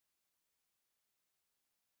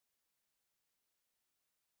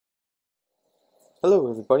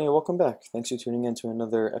Hello everybody and welcome back. Thanks for tuning in to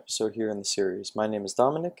another episode here in the series. My name is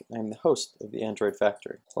Dominic and I'm the host of the Android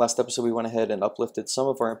Factory. Last episode we went ahead and uplifted some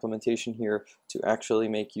of our implementation here to actually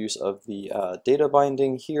make use of the data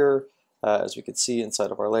binding here. As we could see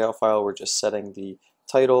inside of our layout file, we're just setting the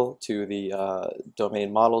title to the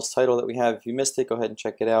domain models title that we have. If you missed it, go ahead and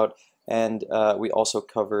check it out. And we also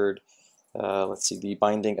covered let's see, the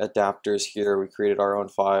binding adapters here. We created our own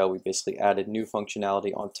file. We basically added new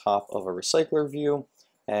functionality on top of a recycler view,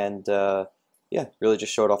 and yeah, really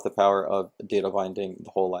just showed off the power of data binding,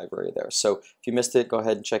 the whole library there. So if you missed it, go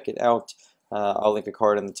ahead and check it out. I'll link a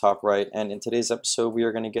card in the top right, and in today's episode we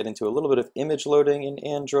are going to get into a little bit of image loading in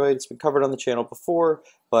Android. It's been covered on the channel before,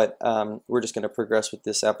 but we're just going to progress with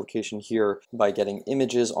this application here by getting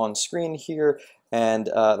images on screen here, and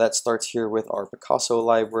that starts here with our Picasso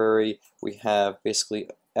library. We have basically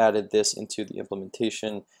added this into the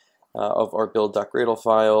implementation of our build.gradle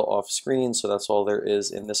file off screen, so that's all there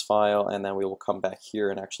is in this file, and then we will come back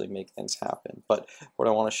here and actually make things happen. But what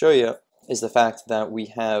I want to show you is the fact that we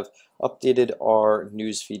have updated our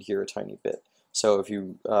newsfeed here a tiny bit. So if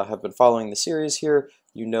you have been following the series here,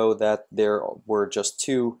 you know that there were just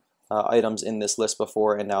two items in this list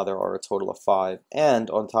before, and now there are a total of 5.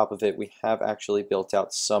 And on top of it, we have actually built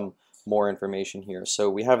out some more information here. So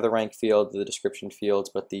we have the rank field, the description fields,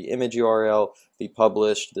 but the image URL, the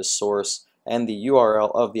published, the source, and the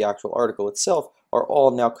URL of the actual article itself are all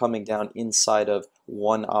now coming down inside of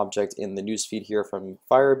one object in the newsfeed here from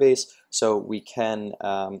Firebase. So we can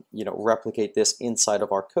replicate this inside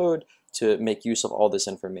of our code to make use of all this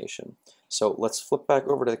information. So let's flip back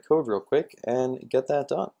over to the code real quick and get that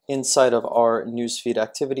done. Inside of our newsfeed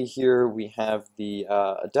activity here, we have the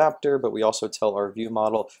adapter, but we also tell our view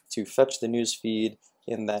model to fetch the newsfeed.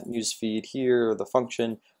 In that newsfeed here, the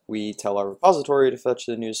function, we tell our repository to fetch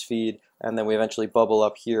the newsfeed, and then we eventually bubble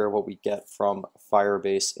up here what we get from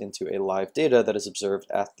Firebase into a live data that is observed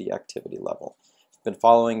at the activity level. If you've been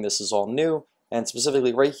following, this is all new, and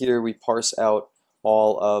specifically right here we parse out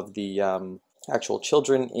all of the actual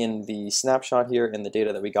children in the snapshot here in the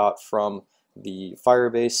data that we got from the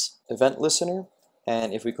Firebase event listener.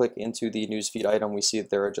 And if we click into the newsfeed item, we see that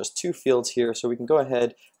there are just 2 fields here, so we can go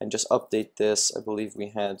ahead and just update this. I believe we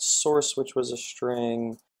had source, which was a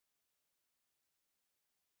string.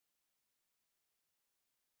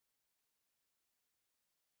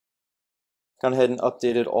 Gone ahead and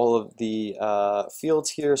updated all of the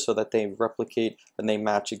fields here so that they replicate and they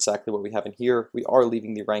match exactly what we have in here. We are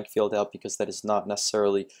leaving the rank field out because that is not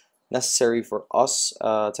necessarily necessary for us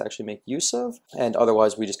to actually make use of, and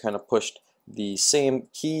otherwise we just kind of pushed the same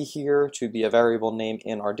key here to be a variable name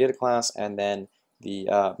in our data class, and then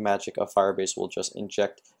the magic of Firebase will just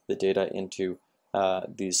inject the data into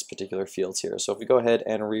these particular fields here. So if we go ahead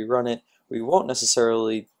and rerun it, we won't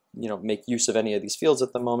necessarily make use of any of these fields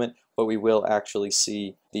at the moment, but we will actually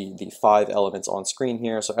see the 5 elements on screen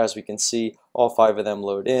here. So as we can see, all 5 of them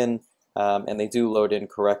load in, and they do load in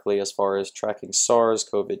correctly as far as tracking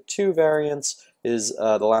SARS-CoV-2 variants is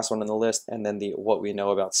the last one on the list, and then the what we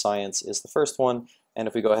know about science is the first one. And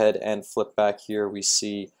if we go ahead and flip back here, we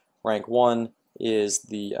see rank 1 is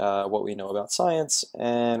the what we know about science,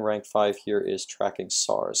 and rank 5 here is tracking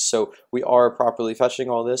SARS. So we are properly fetching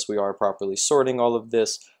all this, we are properly sorting all of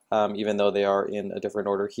this. Even though they are in a different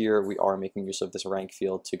order here, we are making use of this rank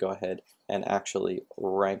field to go ahead and actually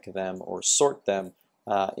rank them or sort them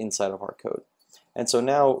inside of our code. And so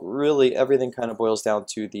now really everything kind of boils down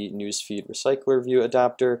to the newsfeed recycler view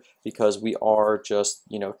adapter, because we are just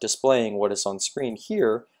displaying what is on screen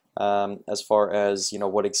here as far as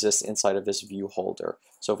what exists inside of this view holder.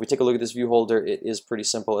 So if we take a look at this view holder, it is pretty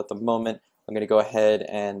simple at the moment. I'm going to go ahead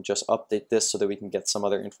and just update this so that we can get some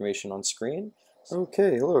other information on screen.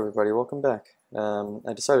 Okay, hello everybody, welcome back.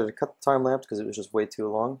 I decided to cut the time lapse because it was just way too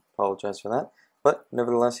long. Apologize for that. But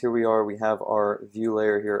nevertheless, here we are. We have our view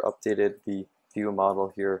layer here updated, the view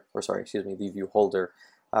model here, or sorry, excuse me, the view holder.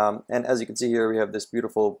 And as you can see here, we have this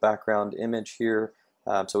beautiful background image here.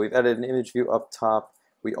 So we've added an image view up top.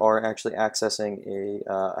 We are actually accessing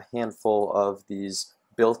a handful of these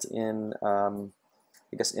built-in,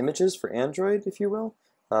 I guess, images for Android, if you will.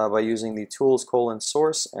 By using the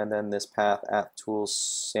tools:/source and then this path at tools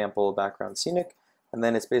sample background scenic, and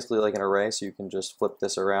then it's basically like an array, so you can just flip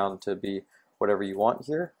this around to be whatever you want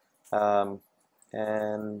here.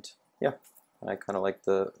 And yeah, I kind of like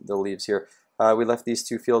the leaves here. We left these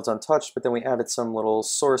 2 fields untouched, but then we added some little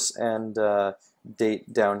source and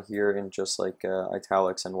date down here in just like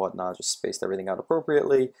italics and whatnot, just spaced everything out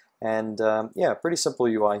appropriately. And yeah, pretty simple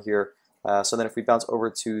UI here. So then if we bounce over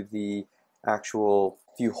to the actual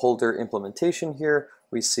view holder implementation here,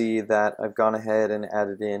 we see that I've gone ahead and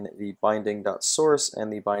added in the binding.source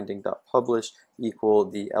and the binding.publish equal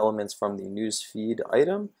the elements from the newsfeed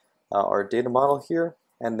item, our data model here,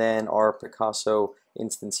 and then our Picasso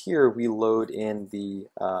instance here, we load in the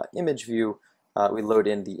image view, we load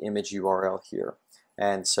in the image URL here.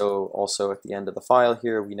 And so also at the end of the file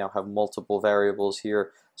here, we now have multiple variables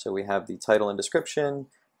here. So we have the title and description.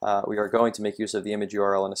 We are going to make use of the image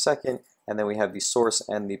URL in a second. And then we have the source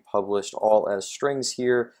and the published all as strings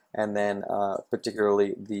here. And then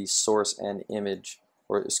particularly the source and image,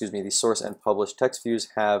 or excuse me, the source and published text views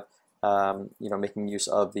have making use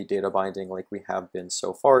of the data binding like we have been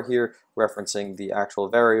so far here, referencing the actual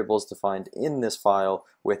variables defined in this file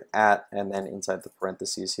with @ and then inside the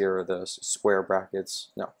parentheses here are the square brackets,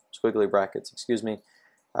 no, squiggly brackets, excuse me,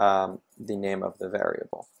 the name of the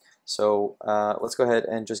variable. So let's go ahead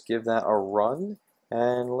and just give that a run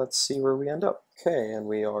and let's see where we end up. Okay, and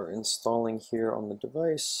we are installing here on the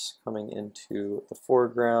device, coming into the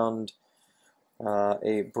foreground,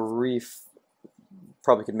 a brief,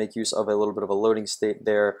 probably could make use of a little bit of a loading state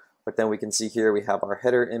there, but then we can see here we have our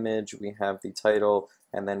header image, we have the title,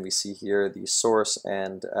 and then we see here the source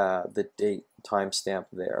and the date timestamp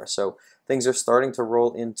there. So things are starting to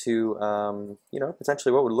roll into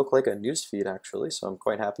potentially what would look like a newsfeed actually, so I'm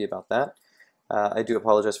quite happy about that. I do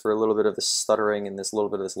apologize for a little bit of the stuttering and this little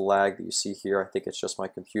bit of this lag that you see here. I think it's just my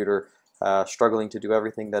computer struggling to do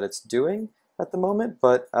everything that it's doing at the moment,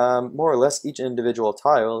 but more or less each individual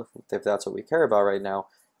tile, if that's what we care about right now,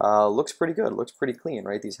 looks pretty good, looks pretty clean,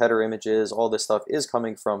 right? These header images, all this stuff is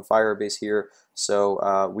coming from Firebase here,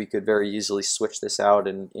 so we could very easily switch this out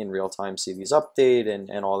and in real time see these update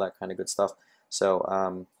and all that kind of good stuff.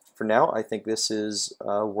 So for now, I think this is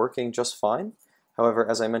working just fine. However,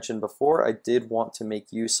 as I mentioned before, I did want to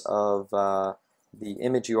make use of the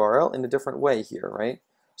image URL in a different way here, right?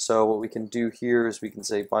 So what we can do here is we can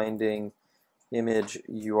say binding image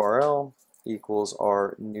URL equals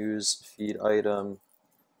our news feed item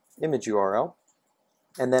image URL.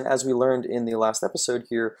 And then as we learned in the last episode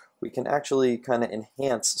here, we can actually kind of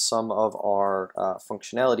enhance some of our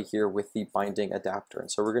functionality here with the binding adapter. And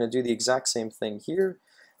so we're going to do the exact same thing here.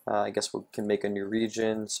 I guess we can make a new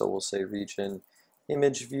region. So we'll say region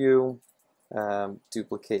image view,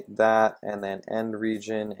 duplicate that, and then end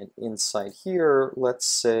region. And inside here,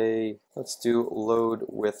 let's do load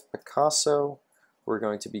with Picasso. We're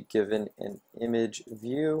going to be given an image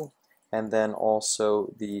view and then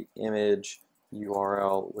also the image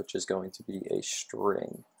URL, which is going to be a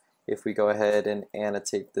string. If we go ahead and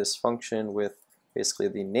annotate this function with basically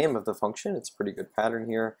the name of the function, it's a pretty good pattern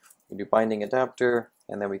here. We do binding adapter,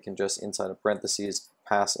 and then we can just inside of parentheses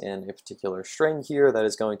pass in a particular string here that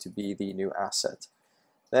is going to be the new asset.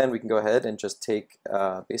 Then we can go ahead and just take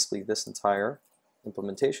basically this entire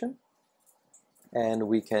implementation, and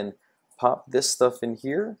we can pop this stuff in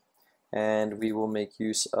here, and we will make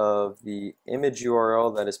use of the image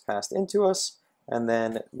URL that is passed into us, and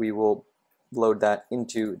then we will load that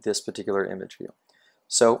into this particular image view.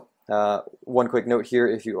 So one quick note here,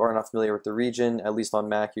 if you are not familiar with the region, at least on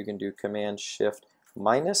Mac, you can do Command-Shift-,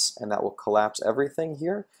 and that will collapse everything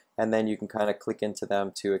here, and then you can kind of click into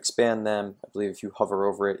them to expand them. I believe if you hover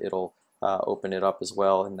over it, it'll open it up as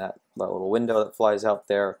well in that little window that flies out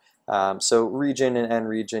there. So region and end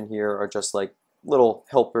region here are just like little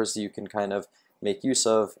helpers that you can kind of make use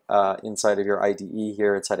of inside of your IDE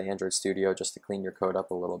here inside of Android Studio just to clean your code up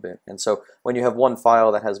a little bit. And so when you have one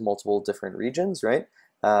file that has multiple different regions, right,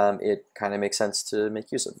 it kind of makes sense to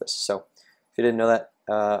make use of this. So if you didn't know that,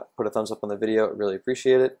 put a thumbs up on the video, really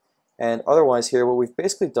appreciate it. And otherwise here, what we've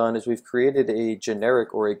basically done is we've created a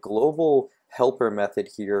generic or a global helper method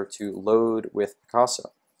here to load with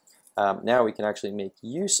Picasso. Now we can actually make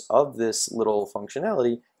use of this little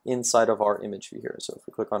functionality inside of our image view here. So if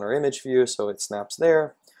we click on our image view, so it snaps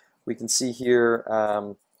there, we can see here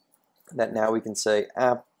that now we can say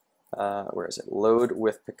app, where is it, load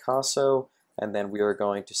with Picasso, and then we are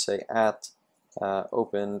going to say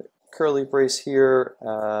open curly brace here,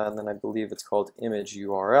 and then I believe it's called image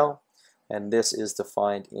URL, and this is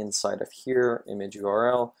defined inside of here, image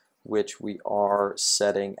URL, which we are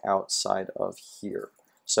setting outside of here.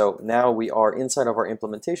 So now we are inside of our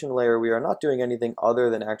implementation layer. We are not doing anything other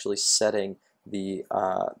than actually setting the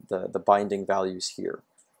binding values here,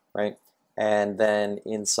 right? And then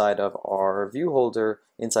inside of our view holder,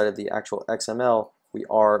 inside of the actual XML, we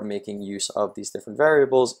are making use of these different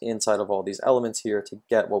variables inside of all these elements here to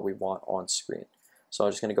get what we want on screen. So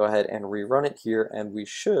I'm just going to go ahead and rerun it here, and we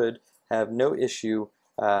should have no issue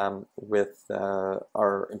with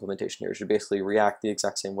our implementation here. It should basically react the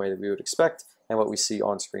exact same way that we would expect, and what we see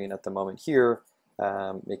on screen at the moment here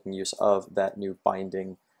making use of that new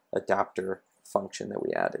binding adapter function that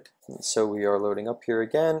we added. And so we are loading up here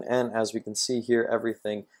again, and as we can see here,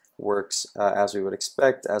 everything works as we would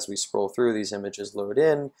expect. As we scroll through, these images load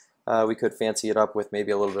in. We could fancy it up with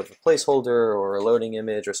maybe a little bit of a placeholder or a loading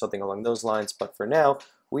image or something along those lines, but for now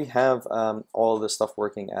we have all of this stuff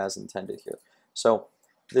working as intended here. So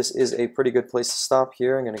this is a pretty good place to stop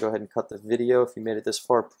here. I'm going to go ahead and cut the video. If you made it this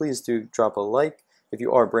far, please do drop a like. If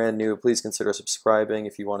you are brand new, please consider subscribing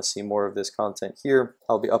if you want to see more of this content here.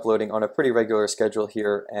 I'll be uploading on a pretty regular schedule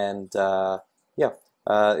here, and the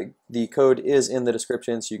code is in the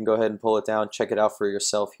description, so you can go ahead and pull it down, check it out for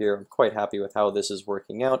yourself here. I'm quite happy with how this is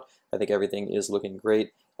working out. I think everything is looking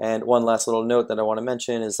great. And one last little note that I want to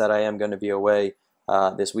mention is that I am going to be away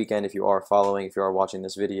this weekend. If you are watching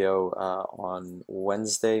this video on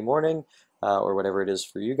Wednesday morning or whatever it is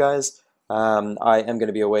for you guys, I am going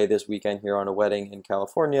to be away this weekend here on a wedding in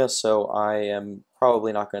California, so I am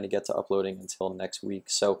probably not going to get to uploading until next week.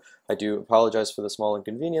 So I do apologize for the small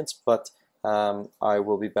inconvenience, but I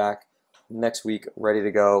will be back next week ready to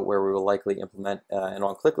go, where we will likely implement an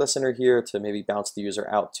on-click listener here to maybe bounce the user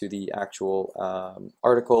out to the actual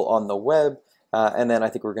article on the web. And then I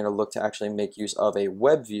think we're going to look to actually make use of a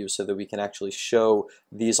web view so that we can actually show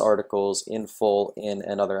these articles in full in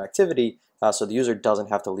another activity, so the user doesn't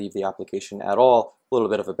have to leave the application at all. A little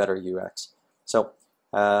bit of a better UX. So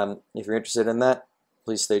if you're interested in that,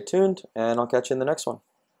 please stay tuned, and I'll catch you in the next one.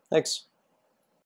 Thanks.